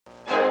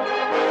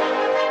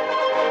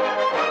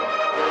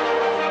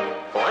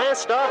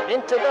blast off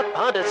into the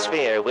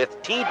podosphere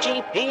with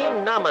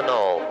TGP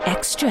Nominal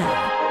Xtra.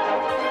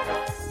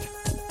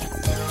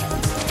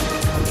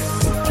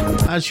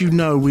 As you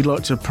know, we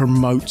like to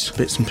promote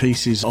bits and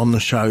pieces on the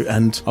show,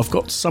 and I've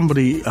got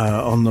somebody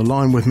on the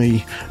line with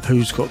me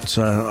who's got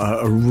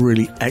a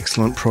really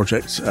excellent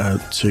project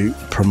to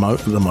promote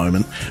at the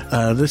moment.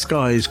 This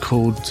guy is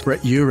called Brett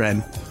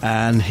Uren,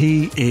 and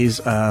he is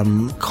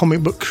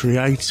comic book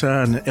creator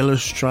and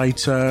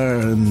illustrator,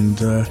 and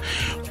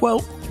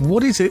well,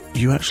 what is it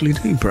you actually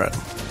do, Brett?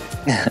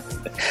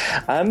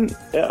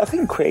 I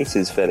think creator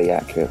is fairly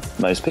accurate.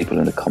 Most people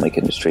in the comic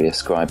industry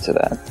ascribe to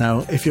that.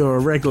 Now, if you're a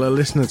regular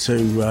listener to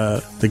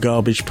the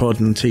Garbage Pod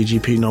and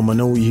TGP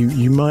Nominal,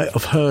 you might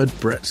have heard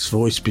Brett's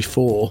voice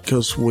before,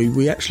 because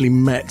we actually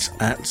met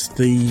at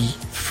the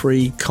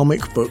Free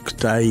Comic Book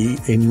Day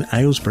in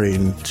Aylesbury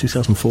in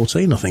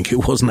 2014, I think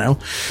it was now.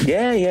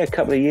 Yeah, a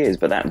couple of years,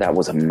 but that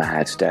was a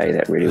mad day.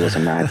 That really was a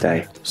mad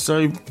day.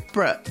 So,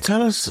 Brett,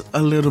 tell us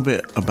a little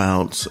bit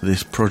about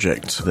this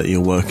project that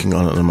you're working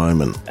on at the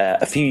moment.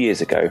 A few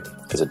years ago,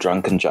 as a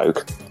drunken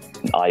joke,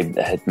 I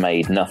had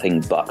made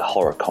nothing but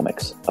horror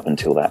comics up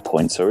until that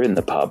point. So we're in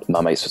the pub. My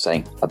mates were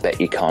saying, I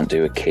bet you can't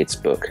do a kid's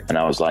book. And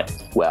I was like,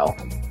 well,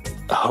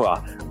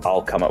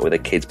 I'll come up with a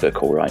kid's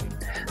book, all right.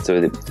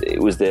 So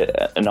it was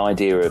an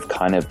idea of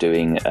kind of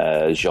doing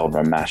a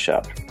genre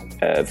mashup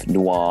of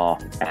noir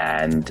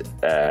and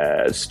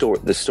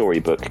the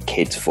storybook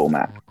kids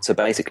format. So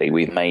basically,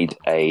 we've made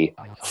a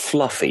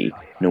fluffy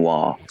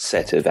noir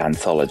set of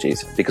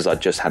anthologies because I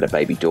just had a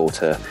baby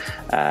daughter.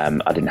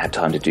 I didn't have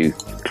time to do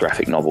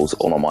graphic novels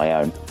all on my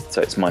own.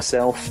 So it's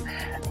myself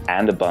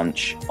and a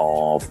bunch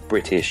of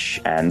British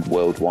and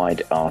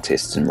worldwide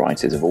artists and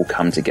writers have all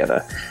come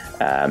together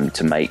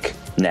to make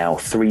now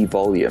 3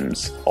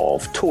 volumes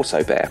of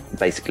TORSOBEAR,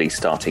 basically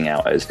starting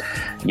out as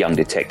young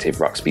detective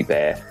Ruxby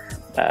Bear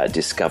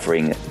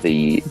discovering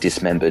the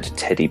dismembered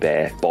teddy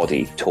bear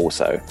body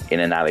torso in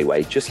an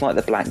alleyway, just like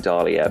the Black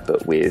Dahlia,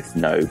 but with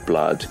no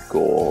blood,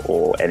 gore,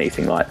 or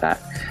anything like that.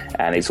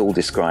 And it's all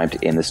described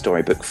in the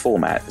storybook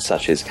format,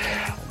 such as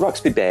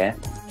Ruxby Bear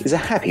is a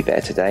happy bear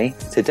today.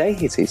 Today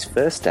is his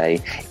first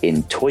day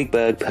in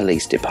Toyburg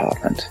Police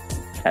Department.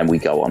 And we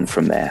go on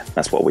from there.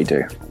 That's what we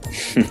do.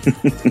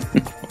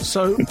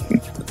 So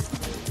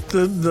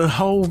the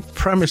whole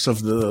premise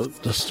of the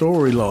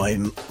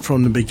storyline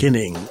from the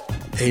beginning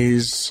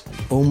is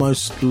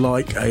almost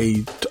like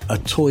a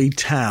toy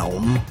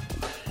town,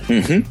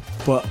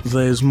 but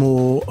there's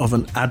more of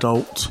an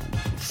adult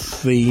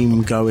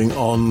theme going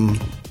on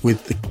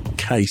with the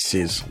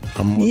cases.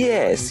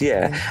 Yes,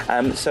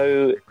 yeah.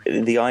 So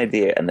the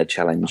idea and the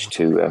challenge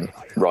to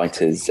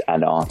writers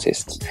and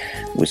artists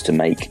was to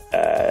make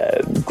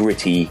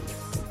gritty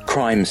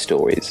crime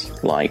stories,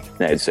 like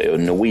so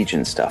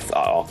Norwegian stuff.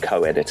 Our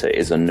co-editor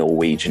is a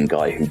Norwegian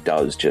guy who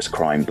does just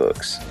crime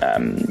books,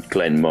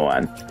 Glenn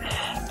Mohan.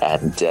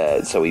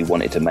 And so he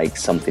wanted to make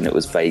something that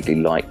was vaguely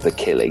like The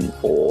Killing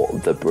or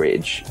The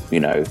Bridge,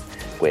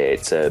 where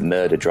it's a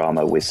murder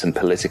drama with some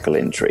political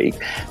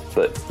intrigue,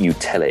 but you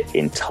tell it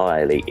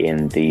entirely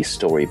in the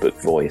storybook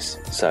voice.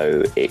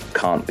 So it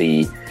can't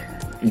be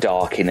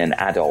dark in an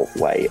adult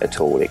way at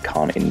all. It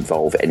can't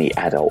involve any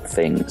adult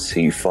things.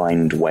 So you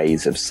find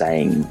ways of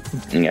saying,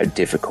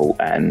 difficult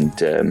and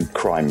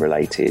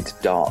crime-related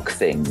dark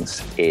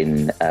things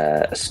in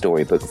a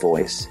storybook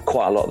voice.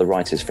 Quite a lot of the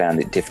writers found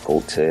it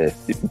difficult to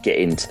get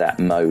into that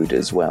mode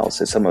as well.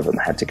 So some of them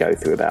had to go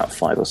through about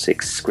 5 or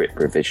 6 script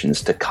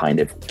revisions to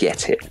kind of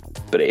get it.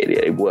 But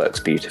it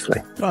works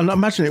beautifully. And I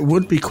imagine it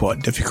would be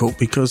quite difficult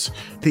because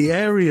the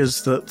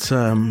areas that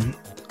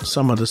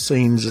some of the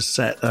scenes are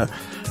set are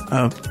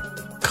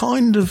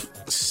kind of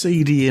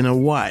seedy in a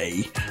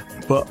way,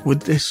 but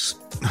with this,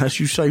 as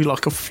you say,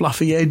 like a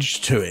fluffy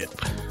edge to it.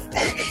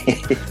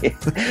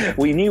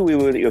 We knew we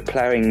were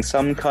ploughing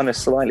some kind of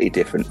slightly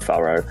different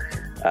furrow,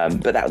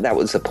 but that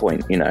was the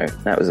point,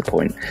 that was the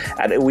point.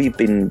 And we've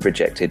been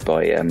rejected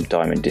by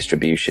Diamond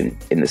Distribution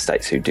in the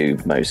States, who do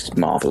most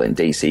Marvel and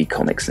DC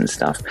comics and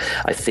stuff.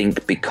 I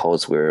think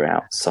because we're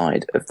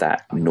outside of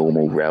that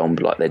normal realm,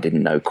 like they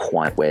didn't know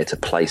quite where to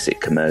place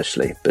it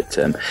commercially. But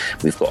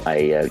we've got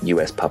a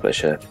US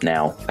publisher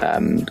now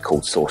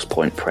called Source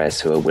Point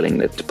Press, who are willing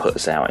to put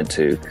us out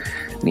into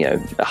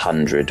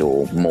 100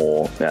 or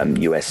more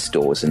US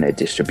stores in their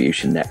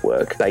distribution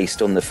network,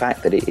 based on the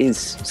fact that it is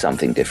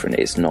something different.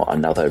 It's not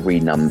another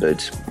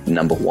renumbered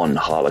number 1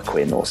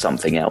 Harlequin or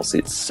something else.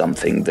 It's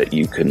something that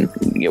you can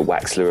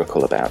wax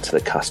lyrical about to the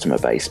customer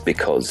base,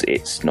 because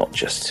it's not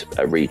just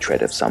a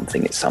retread of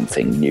something, it's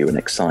something new and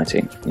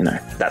exciting.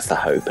 That's the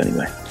hope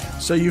anyway.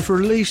 So you've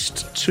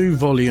released 2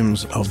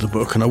 volumes of the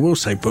book, and I will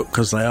say book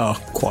because they are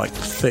quite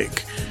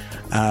thick,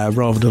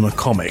 rather than a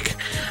comic,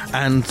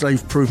 and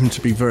they've proven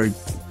to be very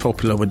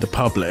popular with the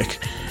public.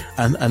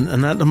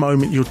 And at the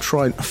moment, you're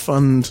trying to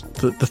fund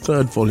the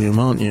 3rd volume,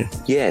 aren't you?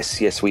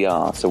 Yes, we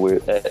are. So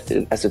we're,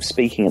 as of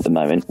speaking at the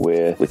moment,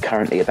 we're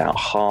currently about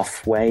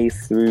halfway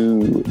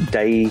through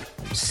day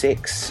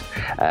 6,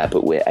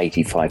 but we're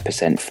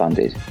 85%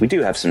 funded. We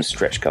do have some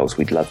stretch goals.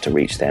 We'd love to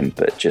reach them,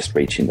 but just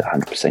reaching the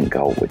 100%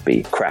 goal would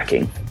be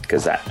cracking,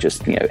 because that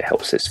just,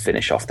 helps us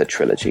finish off the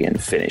trilogy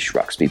and finish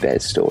Ruxby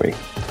Bear's story.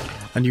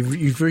 And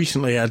you've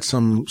recently had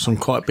some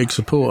quite big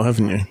support,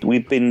 haven't you?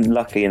 We've been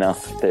lucky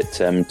enough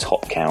that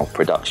Top Cow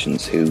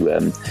Productions, who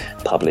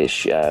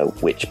publish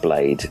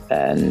Witchblade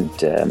and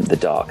The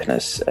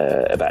Darkness,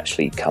 have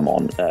actually come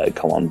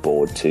on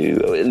board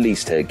to, or at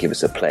least to give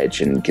us a pledge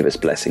and give us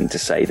blessing to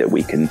say that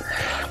we can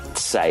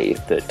say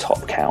that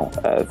Top Cow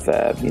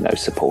of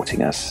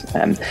supporting us.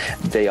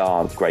 They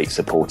are great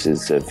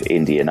supporters of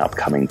indie and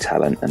upcoming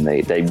talent, and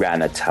they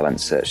ran a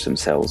talent search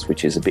themselves,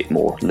 which is a bit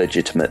more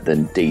legitimate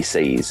than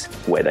DC's,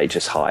 where they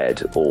just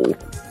hired all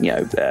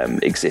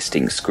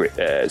existing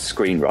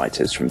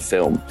screenwriters from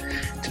film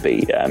to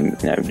be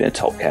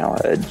Top Cow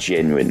are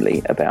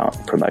genuinely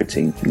about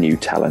promoting new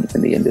talent in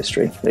the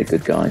industry. They're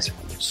good guys.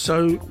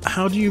 So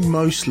how do you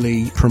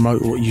mostly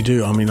promote what you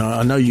do? I mean,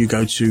 I know you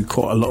go to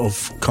quite a lot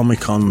of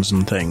Comic-Cons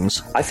and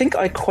things. I think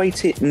I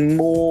equate it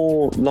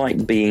more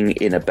like being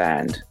in a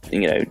band.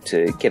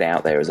 To get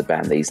out there as a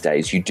band these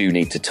days, you do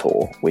need to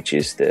tour, which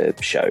is the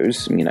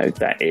shows.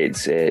 That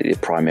is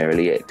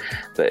primarily it.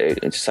 But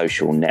it's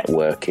social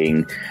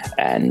networking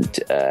and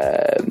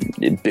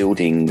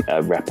building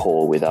a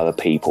rapport with other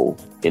people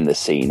in the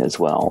scene as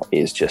well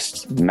is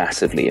just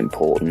massively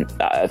important.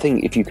 I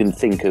think if you can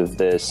think of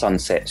the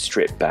Sunset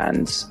Strip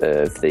bands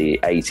of the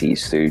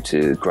 80s through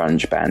to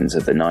grunge bands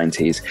of the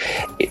 90s,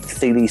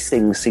 these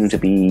things seem to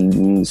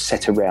be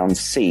set around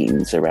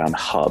scenes, around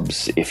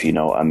hubs, if you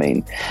know what I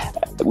mean.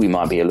 We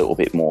might be a little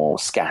bit more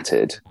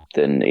scattered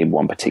than in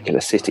one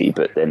particular city,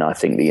 but then I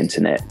think the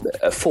internet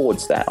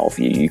affords that of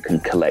you. You can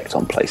collect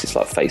on places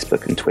like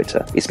Facebook and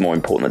Twitter. It's more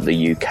important that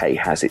the UK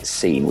has its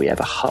scene. We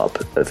have a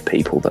hub of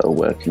people that are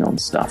working on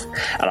stuff,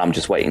 and I'm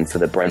just waiting for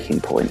the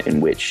breaking point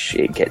in which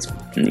it gets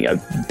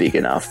big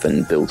enough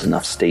and builds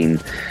enough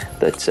steam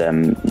that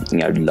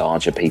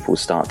larger people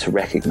start to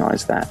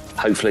recognise that.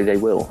 Hopefully they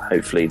will.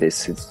 Hopefully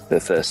this is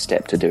the first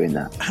step to doing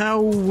that.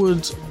 How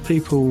would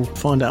people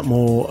find out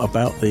more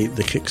about the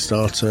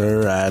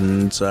Kickstarter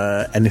and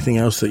anything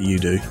else that you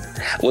do?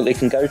 Well, they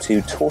can go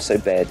to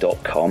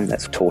torsobear.com.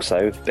 That's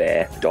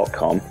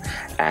torsobear.com,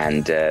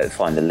 and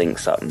find the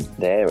links up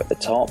there at the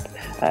top.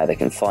 They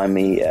can find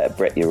me,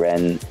 Brett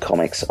Uren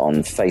Comics, on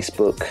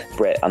Facebook,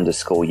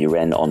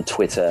 Brett_Uren on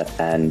Twitter,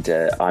 and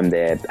I'm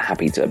there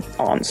happy to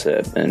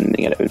answer and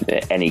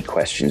any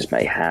questions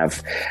may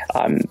have.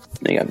 I'm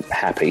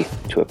happy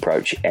to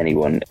approach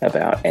anyone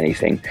about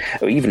anything,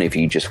 or even if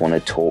you just want to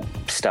talk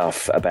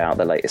stuff about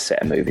the latest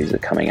set of movies that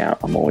are coming out,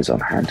 I'm always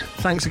on hand.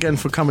 Thanks again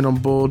for coming on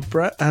board,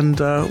 Brett, and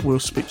we'll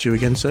speak to you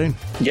again soon.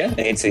 Yeah,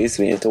 it's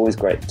always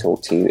great to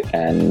talk to you,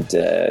 and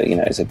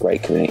it's a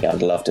great community.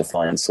 I'd love to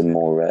find some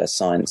more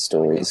science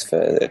stories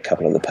for a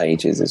couple of the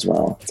pages as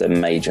well. It's a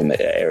major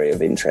area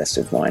of interest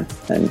of mine,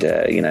 and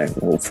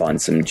we'll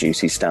find some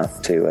juicy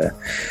stuff to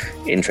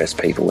interest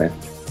people in.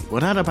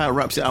 Well, that about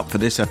wraps it up for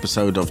this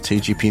episode of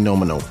TGP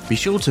Nominal. Be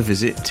sure to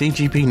visit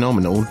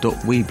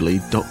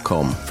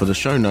tgpnominal.weebly.com for the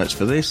show notes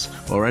for this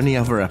or any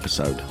other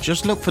episode.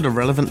 Just look for the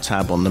relevant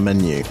tab on the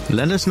menu.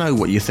 Let us know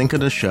what you think of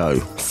the show.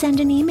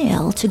 Send an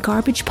email to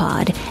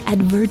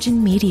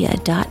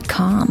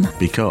garbagepod@virginmedia.com.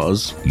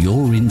 Because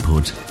your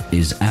input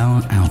is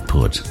our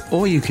output.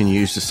 Or you can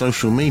use the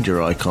social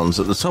media icons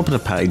at the top of the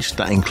page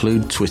that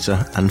include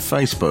Twitter and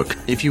Facebook.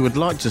 If you would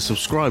like to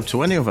subscribe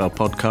to any of our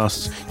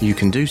podcasts, you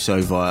can do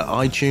so via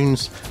iTunes,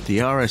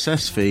 the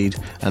RSS feed,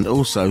 and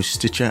also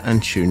Stitcher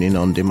and TuneIn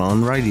On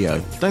Demand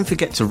Radio. Don't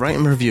forget to rate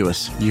and review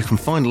us. You can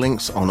find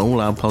links on all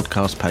our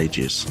podcast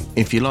pages.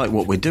 If you like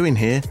what we're doing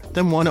here,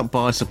 then why not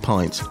buy us a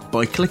pint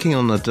by clicking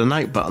on the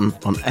donate button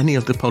on any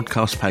of the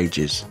podcast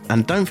pages.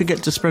 And don't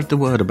forget to spread the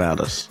word about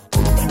us.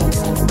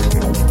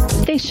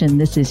 Station,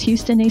 this is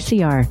Houston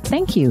ACR.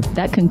 Thank you.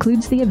 That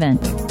concludes the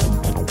event.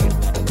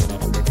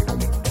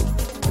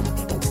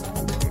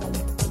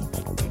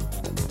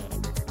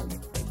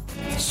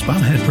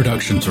 Spamhead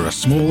Productions are a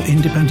small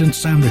independent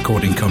sound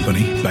recording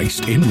company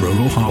based in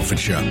rural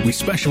Hertfordshire. We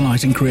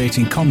specialise in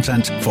creating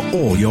content for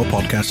all your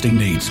podcasting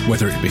needs,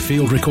 whether it be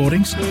field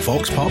recordings,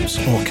 vox pops,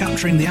 or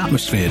capturing the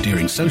atmosphere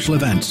during social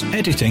events.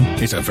 Editing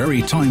is a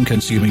very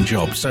time-consuming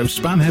job, so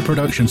Spamhead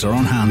Productions are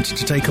on hand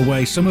to take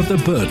away some of the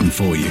burden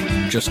for you.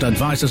 Just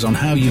advise us on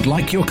how you'd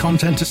like your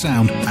content to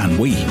sound, and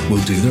we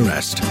will do the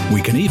rest.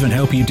 We can even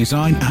help you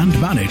design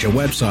and manage a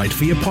website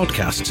for your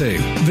podcast too.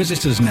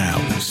 Visit us now,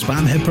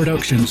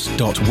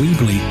 spamheadproductions.weebly.com.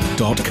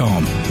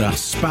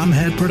 That's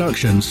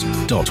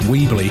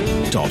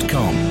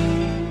spamheadproductions.weebly.com.